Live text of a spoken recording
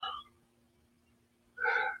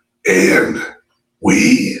And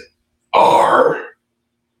we are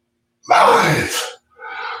live.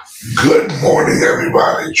 Good morning,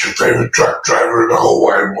 everybody. It's your favorite truck driver in the whole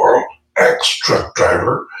wide world, ex-truck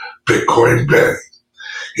driver, Bitcoin Ben,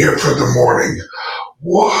 here for the morning.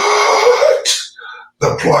 What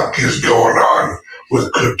the pluck is going on with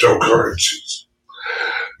cryptocurrencies?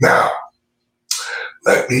 Now,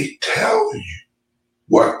 let me tell you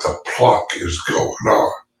what the pluck is going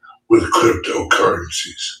on with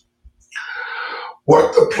cryptocurrencies.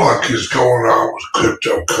 What the pluck is going on with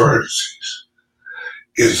cryptocurrencies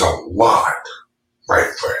is a lot, my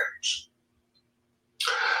friends.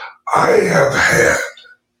 I have had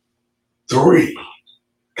 3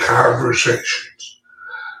 conversations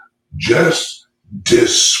just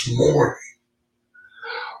this morning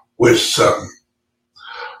with some,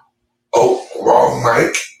 wrong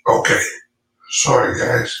mic. Okay, sorry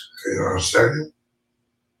guys, hang on a second.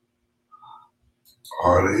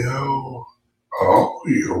 Audio,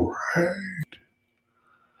 you're right.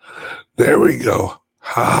 There we go.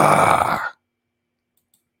 Ha.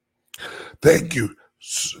 Thank you.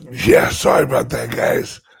 Yeah, sorry about that,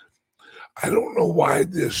 guys. I don't know why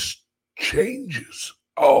this changes.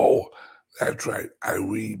 Oh, that's right. I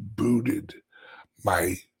rebooted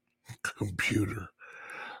my computer.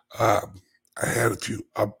 I had a few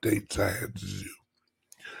updates I had to do.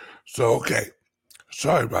 So, okay.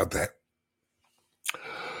 Sorry about that.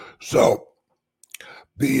 So,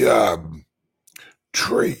 the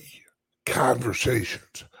tree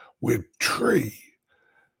conversations with Tree.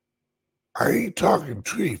 I ain't talking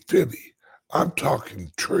Tree Finney. I'm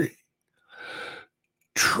talking Tree.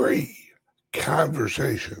 Tree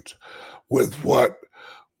conversations with what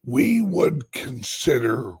we would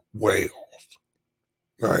consider whales,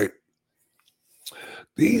 right?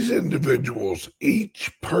 These individuals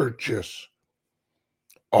each purchase,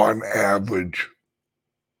 on average,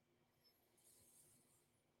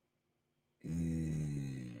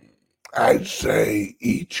 I'd say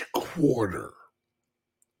each quarter,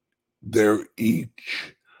 they're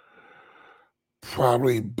each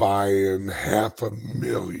probably buying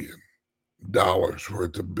 $500,000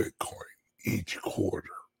 worth of Bitcoin each quarter.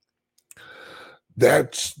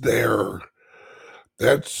 That's their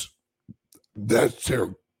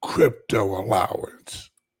crypto allowance,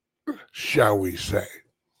 shall we say.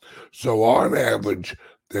 So on average,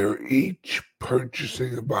 they're each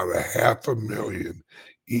purchasing about $500,000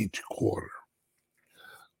 each quarter.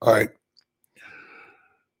 All right.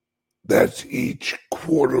 That's each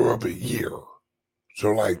quarter of a year.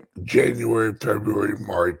 So like January, February,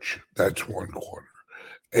 March, that's one quarter.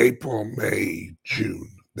 April, May, June,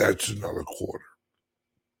 that's another quarter.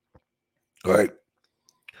 All right.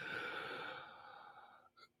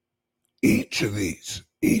 Each of these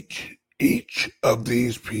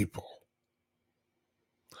people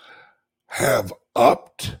have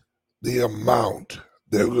upped the amount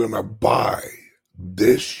they're going to buy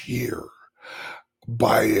this year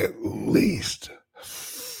by at least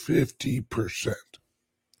 50%.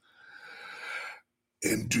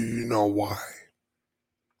 And do you know why?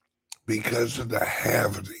 Because of the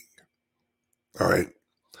halvening. All right.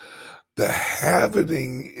 The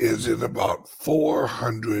halvening is in about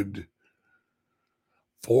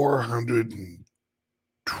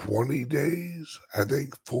 420 days, I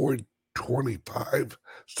think 425,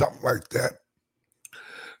 something like that.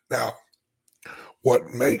 Now, what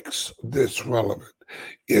makes this relevant,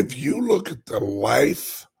 if you look at the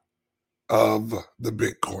life of the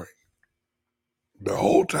Bitcoin, the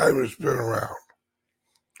whole time it's been around,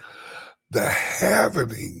 the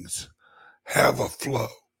halvenings have a flow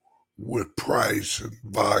with price and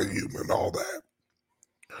volume and all that.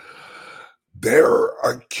 They're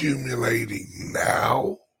accumulating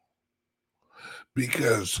now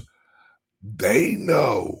because they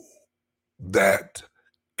know that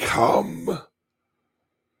come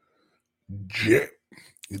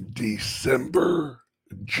December,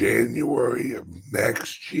 January of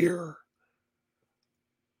next year,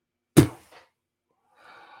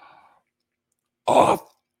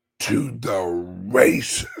 off to the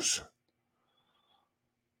races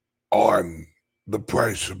on the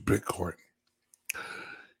price of Bitcoin.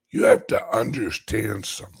 You have to understand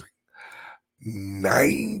something.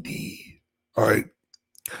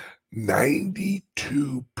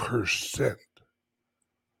 92%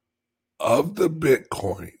 of the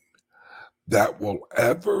Bitcoin that will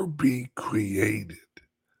ever be created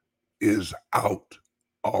is out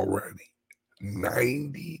already.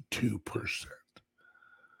 92%.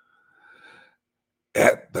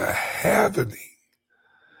 At the halvening,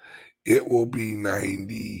 it will be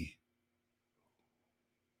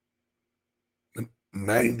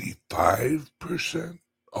 95%.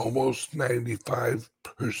 almost 95%.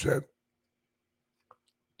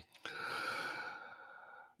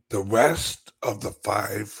 The rest of the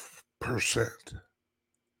 5%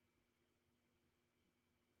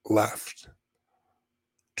 left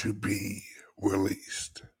to be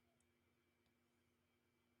released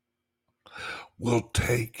will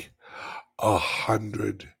take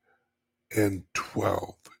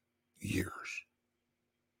 112 years.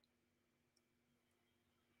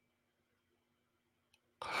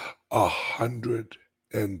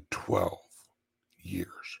 112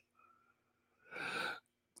 years.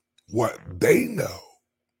 What they know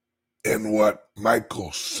and what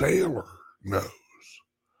Michael Saylor knows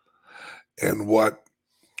and what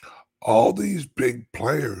all these big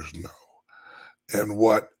players know and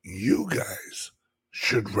what you guys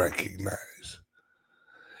should recognize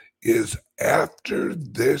is after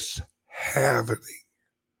this happening,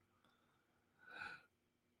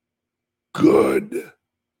 good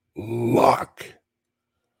luck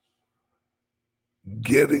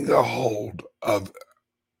getting a hold of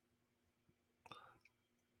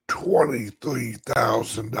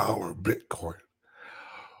 $23,000 Bitcoin.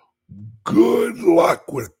 Good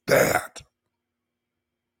luck with that.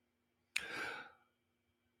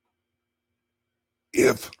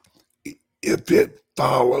 If it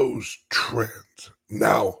follows trends.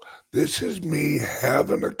 Now, this is me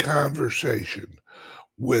having a conversation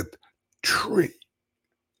with 3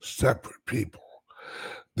 separate people.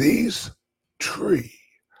 These 3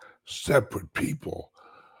 separate people,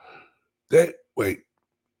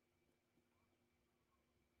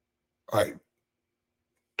 all right,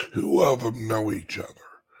 2 of them know each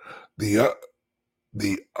other. The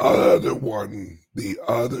other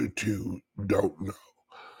 2 don't know.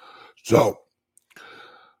 So,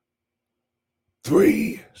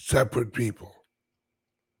 3 separate people.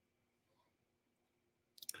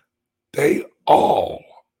 They all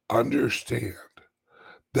understand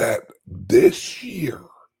that this year,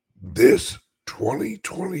 this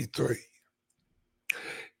 2023,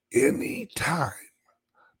 any time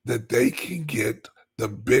that they can get the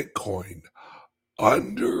Bitcoin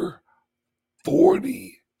under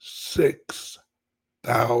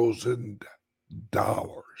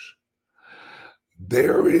 $46,000,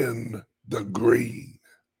 they're in the green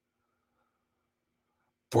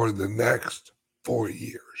for the next 4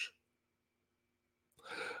 years.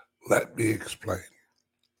 Let me explain.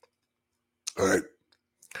 All right.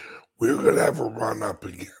 We're going to have a run up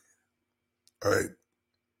again. All right.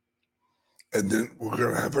 And then we're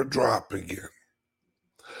going to have a drop again.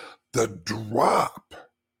 The drop,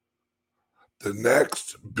 the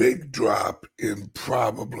next big drop in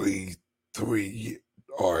probably 3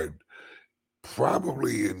 or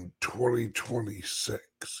probably in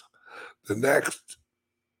 2026. The next,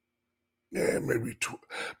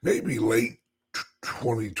 maybe late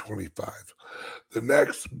 2025. The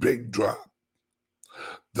next big drop,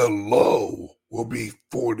 the low will be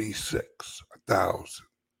 46,000.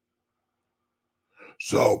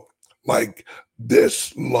 So, like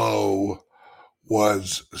this low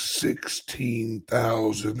was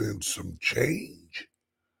 16,000 and some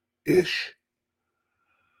change-ish.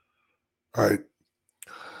 All right.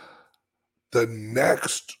 The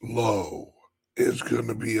next low is going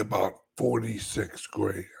to be about 46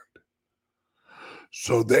 grand.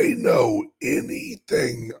 So they know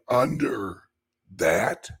anything under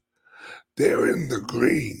that, they're in the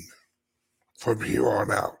green from here on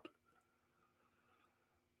out.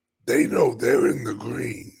 They know they're in the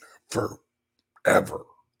green forever.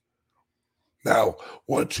 Now,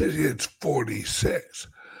 once it hits 46,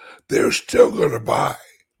 they're still going to buy.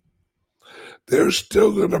 They're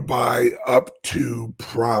still going to buy up to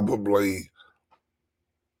probably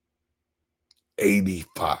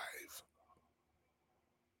 85.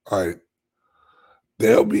 All right.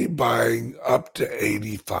 They'll be buying up to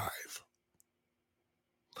 85.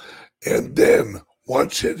 And then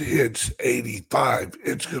once it hits 85,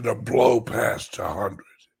 it's going to blow past 100.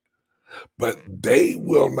 But they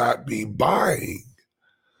will not be buying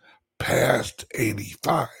past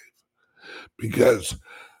 85 because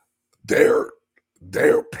their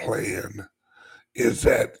plan is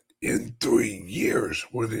that in 3 years,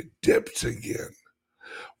 when it dips again,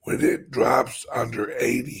 when it drops under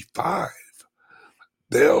 85,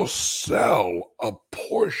 they'll sell a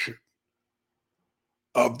portion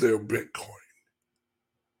of their Bitcoin.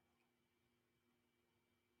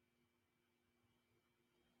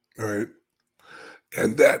 All right.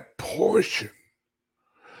 And that portion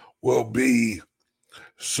will be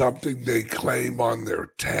something they claim on their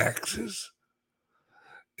taxes,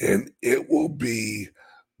 and it will be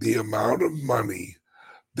the amount of money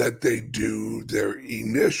that they do their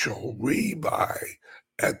initial rebuy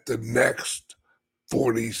at the next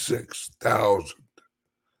 46,000.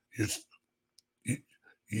 You, you,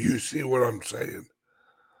 you see what I'm saying?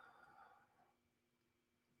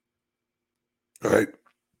 Right?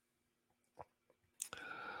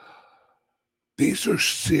 These are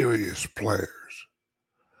serious players.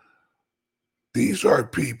 These are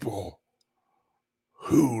people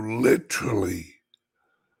who literally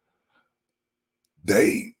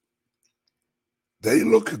they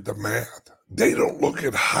look at the math. They don't look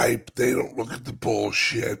at hype. They don't look at the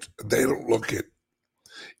bullshit. They don't look at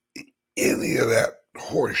any of that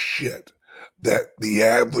horse shit that the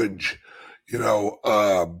average,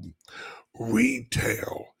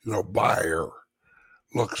 retail, buyer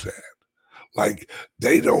looks at. Like,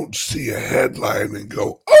 they don't see a headline and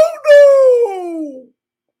go, "Oh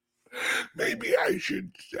no, maybe I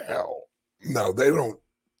should sell." No, they don't.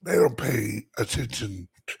 They don't pay attention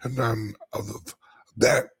to none of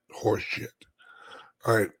that horse shit.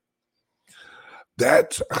 All right,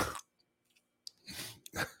 that's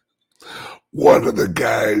one of the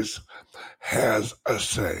guys has a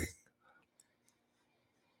saying: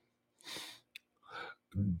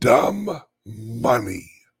 "Dumb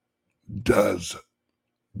money does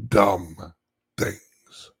dumb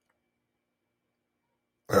things."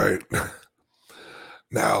 All right.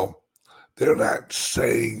 Now, they're not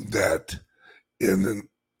saying that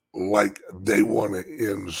like they want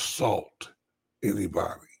to insult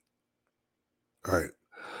anybody. All right.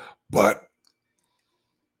 But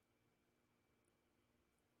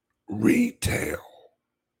retail,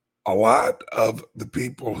 a lot of the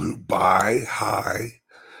people who buy high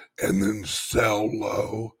and then sell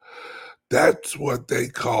low, that's what they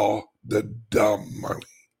call the dumb money.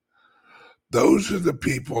 Those are the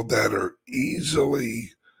people that are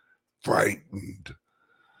easily frightened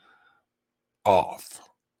off.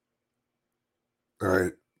 All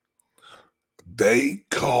right. They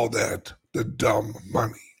call that the dumb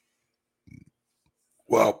money.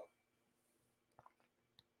 Well,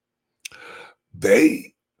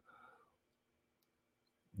 they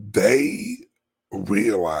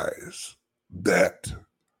realize that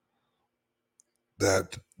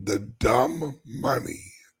the dumb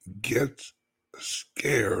money gets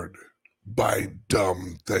scared by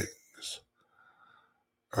dumb things.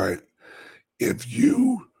 All right. If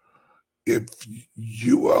you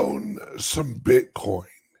own some Bitcoin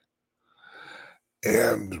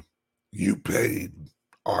and you paid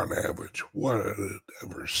on average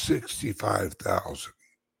whatever 65,000,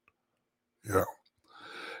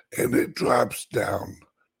 and it drops down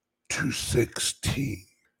to 16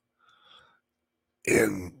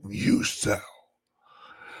 and you sell,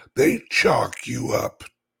 they chalk you up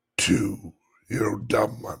to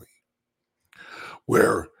dumb money,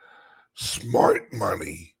 where smart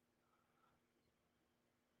money,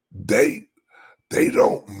 they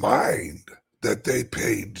don't mind that they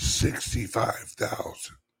paid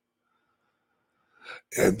 65,000,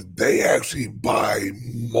 and they actually buy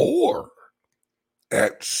more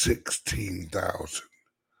at 16,000.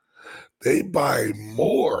 They buy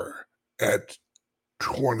more at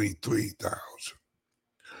 23,000.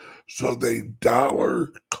 So they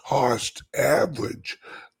dollar cost average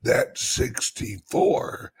that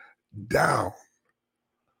 64 down.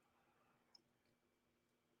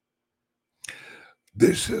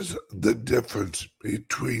 This is the difference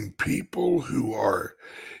between people who are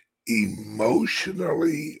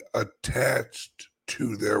emotionally attached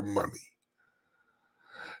to their money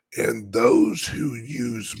and those who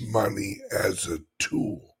use money as a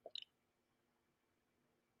tool.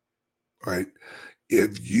 Right?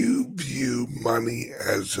 If you view money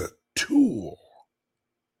as a tool,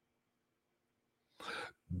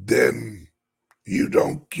 then you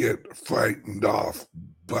don't get frightened off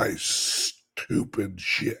by stupid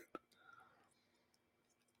shit.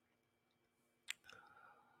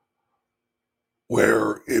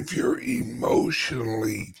 Where if you're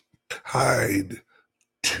emotionally tied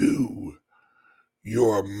to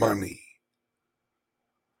your money,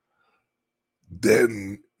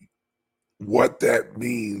 then what that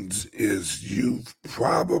means is you've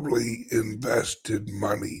probably invested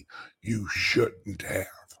money you shouldn't have.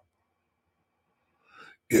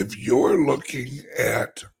 If you're looking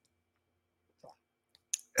at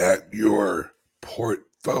your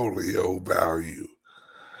portfolio value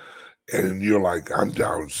and you're like, I'm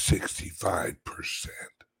down 65%.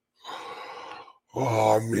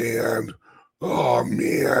 Oh man. Oh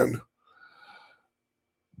man.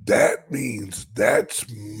 That means that's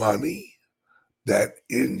money that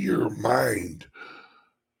in your mind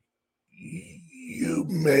you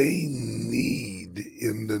may need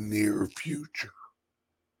in the near future.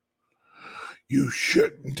 you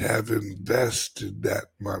shouldn't have invested that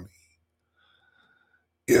money.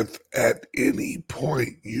 If at any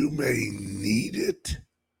point you may need it,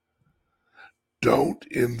 don't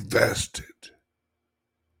invest it.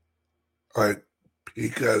 All right?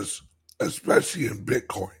 Because, especially in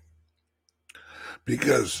Bitcoin,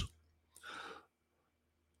 because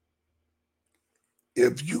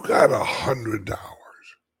if you got $100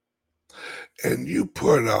 and you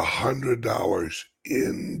put $100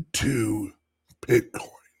 into Bitcoin,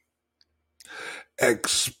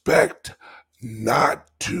 expect not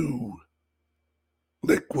to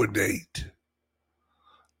liquidate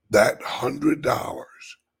that $100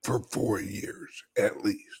 for 4 years at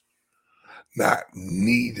least. Not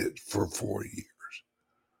need it for 4 years.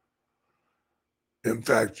 In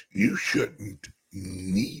fact, you shouldn't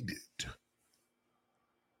need it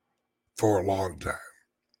for a long time.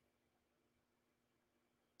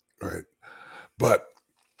 Right? But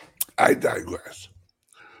I digress.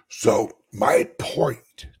 So my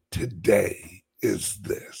point today is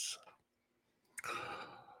this.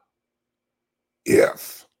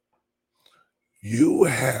 If you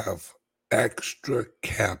have extra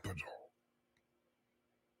capital,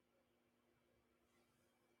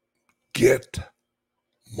 get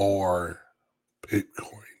more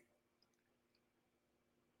Bitcoin.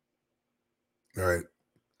 Right?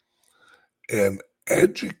 And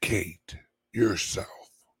educate yourself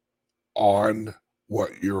on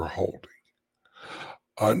what you're holding.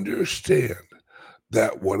 Understand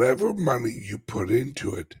that whatever money you put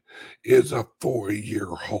into it is a 4-year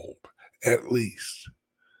hold, at least.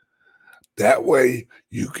 That way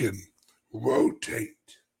you can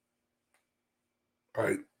rotate,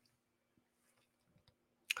 right?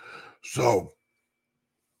 So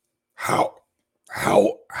how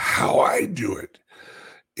I do it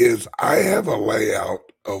is I have a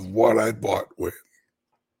layout of what I bought when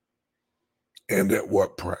and at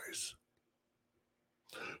what price.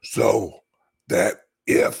 So that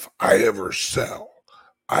if I ever sell,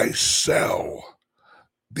 I sell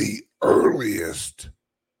the earliest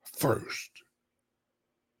first.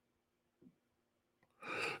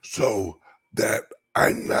 So that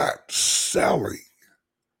I'm not selling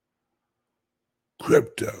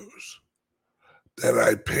cryptos that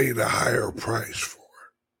I paid a higher price for.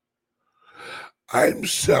 I'm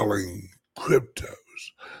selling cryptos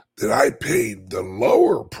that I paid the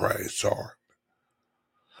lower price on,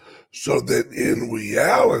 so that in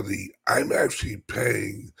reality, I'm actually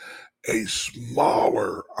paying a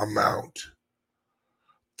smaller amount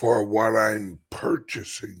for what I'm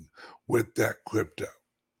purchasing with that crypto.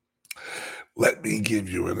 Let me give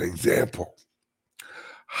you an example.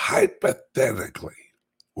 Hypothetically,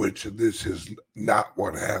 which this is not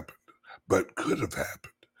what happened, but could have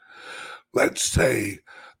happened. Let's say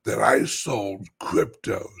that I sold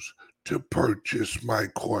cryptos to purchase my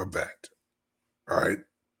Corvette, all right?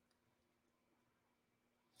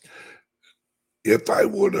 If I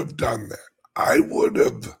would have done that, I would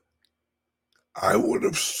have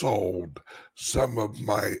sold some of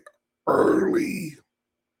my early,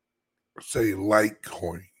 say,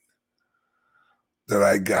 Litecoin that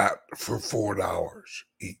I got for $4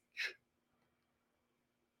 each.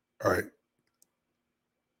 All right.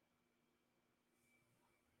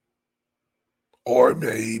 Or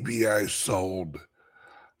maybe I sold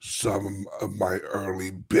some of my early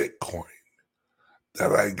Bitcoin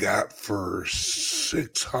that I got for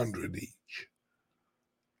 $600 each.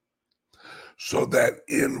 So that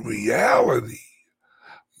in reality,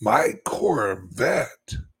 my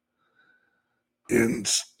Corvette,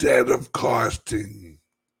 instead of costing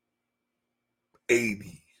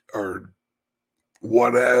 80 or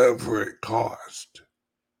whatever it cost,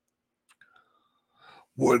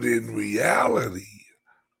 would in reality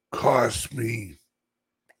cost me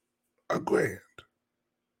 $1,000,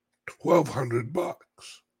 $1,200,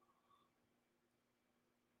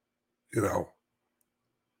 you know.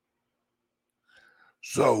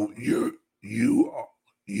 So you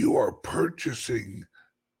are purchasing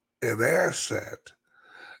an asset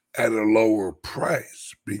at a lower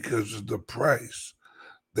price because of the price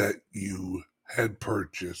that you had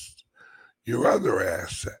purchased your other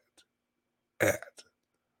asset at.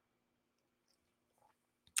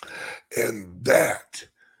 And that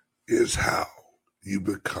is how you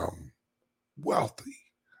become wealthy.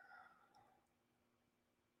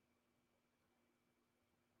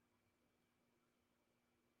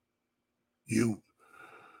 You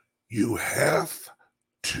have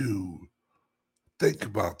to think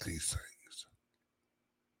about these things.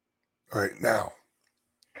 All right, now,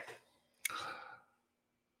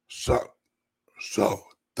 so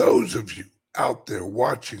those of you out there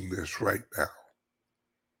watching this right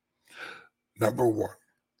Number one,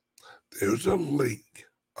 there's a link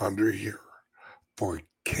under here for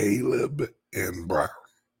Caleb and Brown.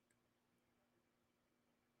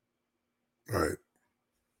 Right.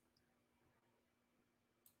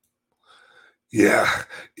 Yeah,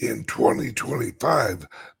 in 2025,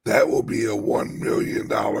 that will be a $1 million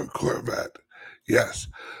Corvette. Yes,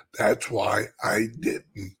 that's why I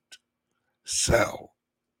didn't sell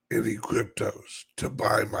any cryptos to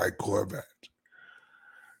buy my Corvette.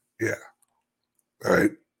 Yeah,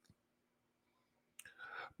 right.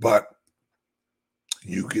 But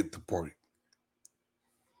you get the point.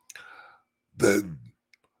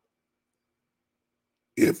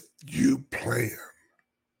 If you plan,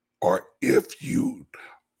 or if you,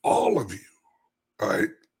 all of you, right,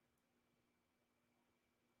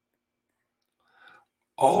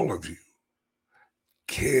 all of you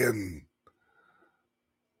can,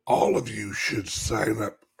 all of you should sign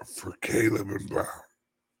up for Caleb and Brown.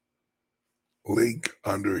 Link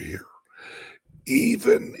under here.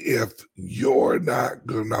 Even if you're not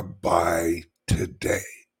gonna buy today,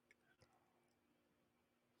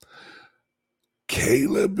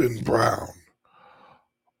 Caleb and Brown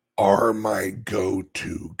are my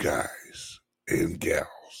go-to guys and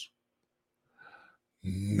gals.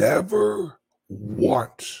 Never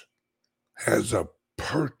once has a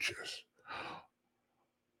purchase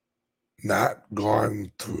not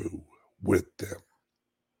gone through with them.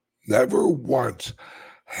 Never once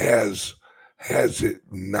has it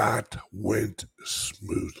not went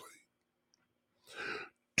smoothly.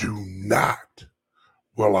 Do not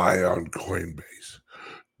rely on Coinbase.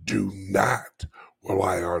 Do not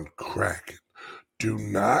rely on Kraken. Do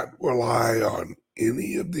not rely on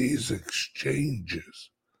any of these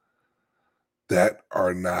exchanges that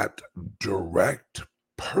are not direct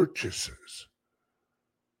purchases.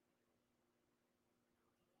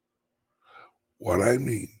 What I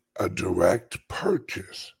mean, a direct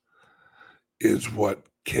purchase is what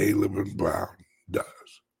Caleb and Brown does.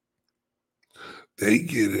 They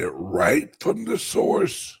get it right from the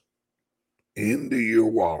source into your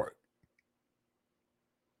wallet,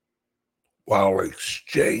 while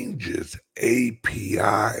exchanges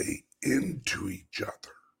API into each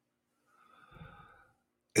other.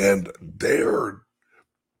 And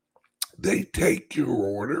they take your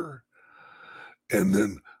order, and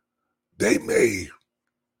then they may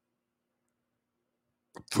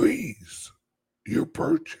freeze your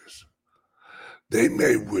purchase. They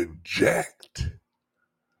may reject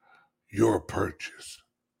your purchase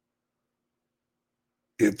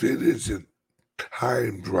if it isn't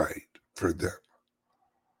timed right for them.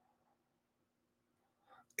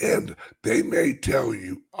 And they may tell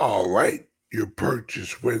you, all right, your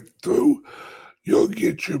purchase went through. You'll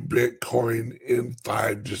get your Bitcoin in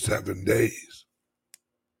 5 to 7 days.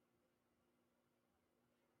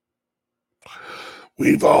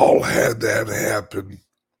 We've all had that happen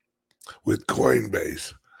with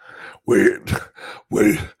Coinbase, where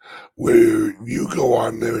you go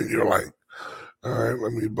on there and you're like, all right,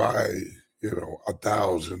 let me buy, $1,000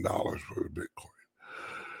 worth of Bitcoin.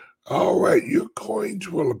 All right, your coins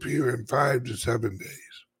will appear in 5 to 7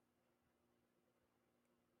 days.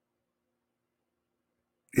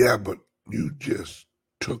 Yeah, but you just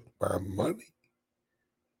took my money.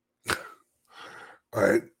 All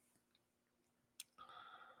right.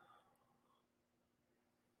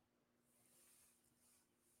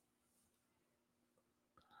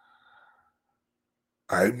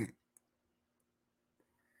 I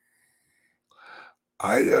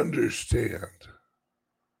understand.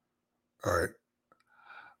 All right.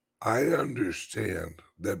 I understand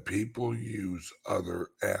that people use other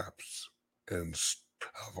apps and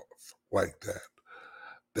stuff like that.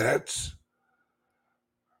 That's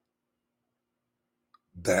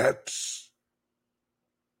that's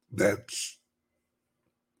that's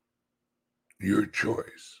your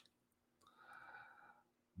choice.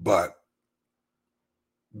 But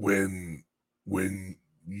when when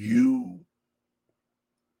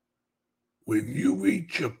you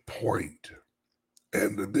reach a point,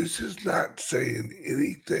 and this is not saying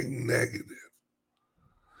anything negative,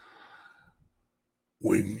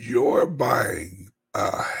 when you're buying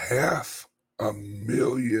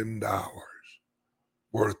 $500,000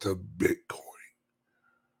 worth of Bitcoin,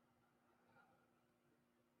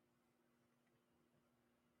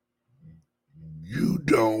 you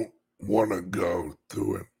don't want to go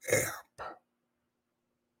through an app.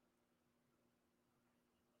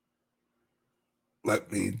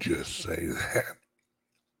 Let me just say that.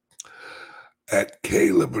 At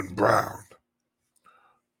Caleb and Brown,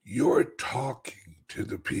 you're talking to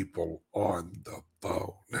the people on the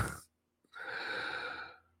phone.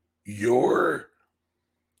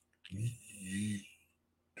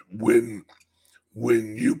 when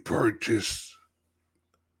you purchase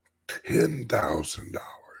 $10,000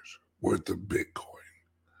 worth of Bitcoin,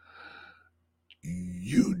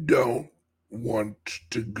 you don't want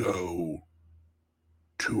to go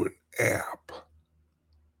to an app.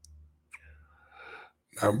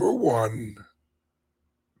 Number one,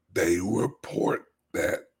 they report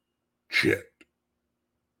that shit.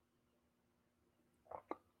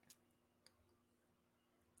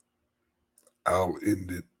 I'll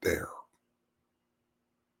end it there.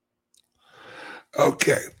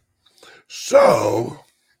 Okay, so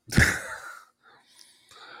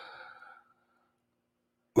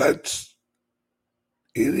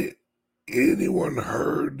anyone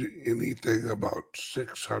heard anything about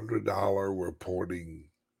 $600 reporting,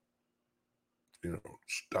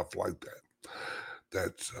 stuff like that?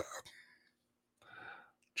 That's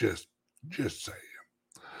just saying.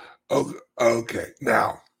 Okay,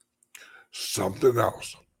 now something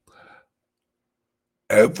else.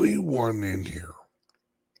 Everyone in here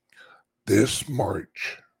this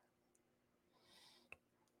March,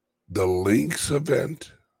 the Lynx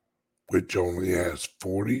event, which only has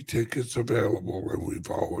 40 tickets available, and we've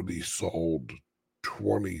already sold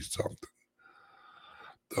 20 something.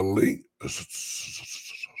 The Lynx,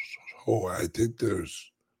 I think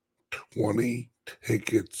there's 20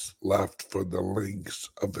 tickets left for the Lynx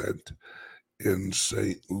event in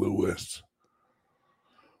St. Louis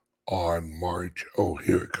on March. Oh,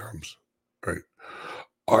 here it comes. Right.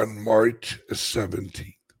 On March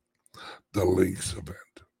 17th, the Lynx event.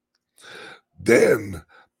 Then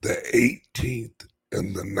the 18th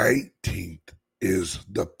and the 19th is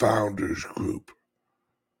the Founders Group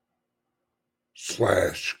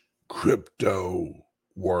 / Crypto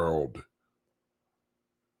World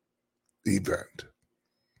event.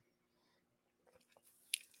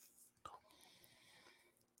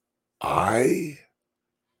 I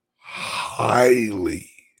highly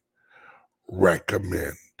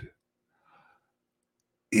recommend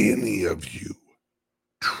any of you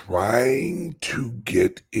trying to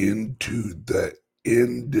get into the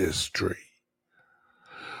industry,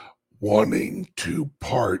 wanting to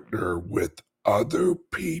partner with other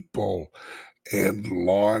people and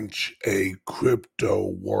launch a crypto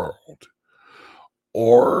world,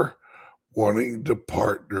 or wanting to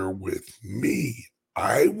partner with me.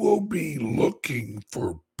 I will be looking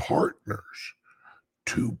for partners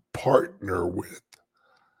to partner with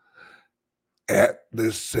at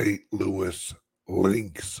the St. Louis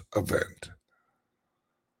Lynx event,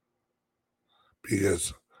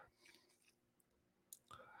 because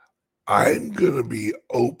I'm going to be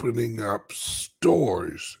opening up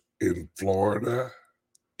stores in Florida,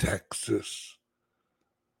 Texas,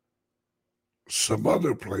 some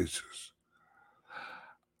other places.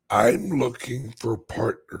 I'm looking for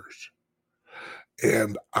partners.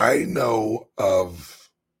 And I know of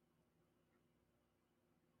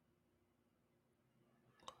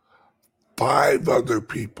 5 other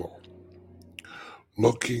people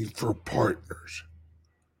looking for partners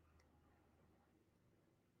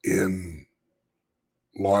in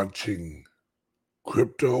launching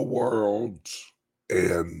crypto worlds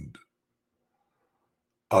and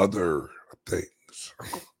other things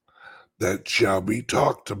that shall be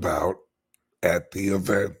talked about at the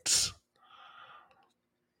events.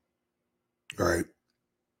 Right?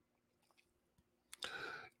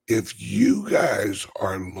 If you guys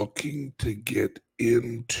are looking to get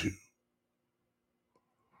into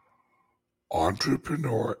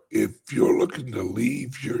entrepreneur, if you're looking to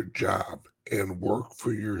leave your job and work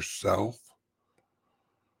for yourself,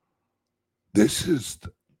 this is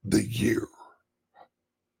the year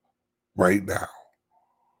right now.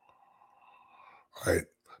 Right?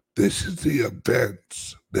 This is the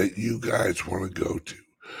events that you guys want to go to.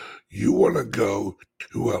 You want to go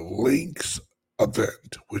to a Lynx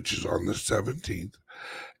event, which is on the 17th,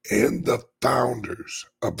 and the Founders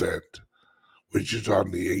event, which is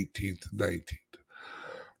on the 18th and 19th.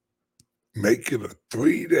 Make it a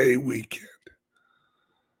 3-day weekend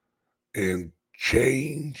and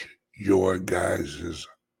change your guys'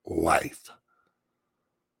 life.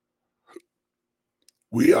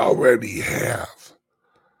 We already have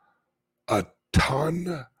a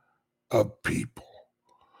ton of people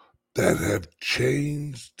that have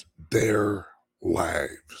changed their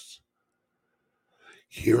lives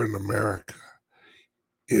here in America,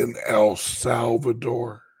 in El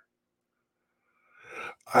Salvador.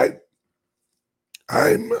 I'm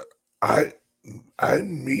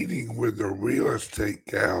meeting with a real estate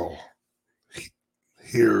gal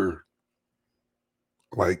here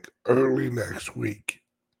like early next week,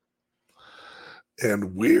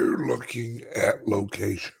 and we're looking at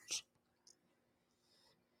locations.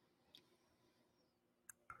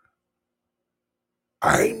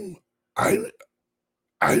 I'm I'm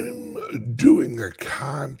I'm doing a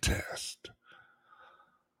contest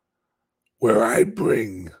where I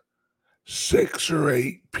bring 6 or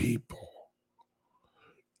 8 people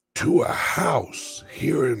to a house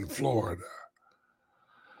here in Florida,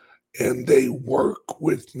 and they work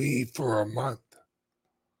with me for a month.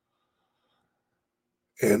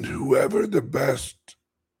 And whoever the best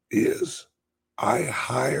is, I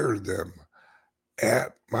hire them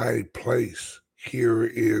at my place here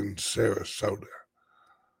in Sarasota.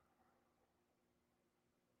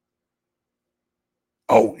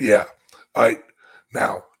 Oh, yeah. I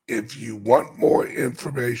Now, if you want more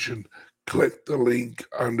information, click the link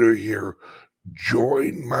under here.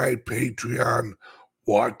 Join my Patreon.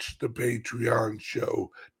 Watch the Patreon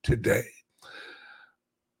show today.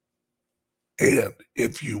 And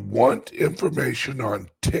if you want information on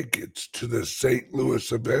tickets to the St.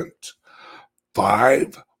 Louis event,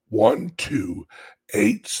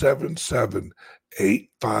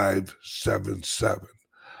 512-877-8577.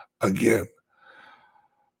 Again,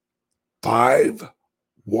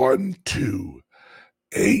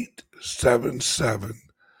 512-877-8577.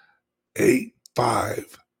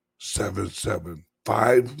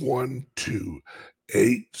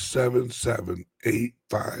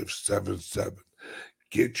 512-877-8577.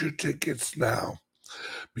 Get your tickets now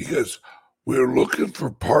because we're looking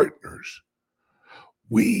for partners.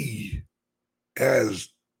 We, as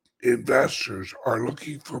investors, are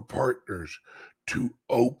looking for partners to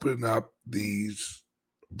open up these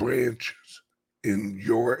branches in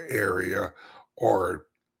your area or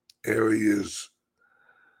areas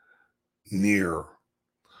near.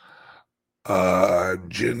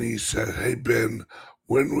 Jenny said, "Hey, Ben,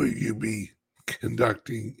 when will you be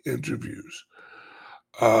conducting interviews?"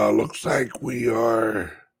 Looks like we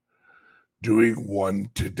are doing one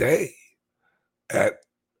today at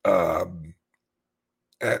um,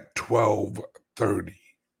 at 12:30.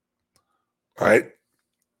 All right.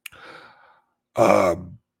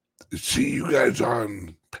 Um, See you guys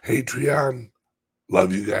on Patreon.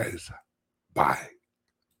 Love you guys. Bye.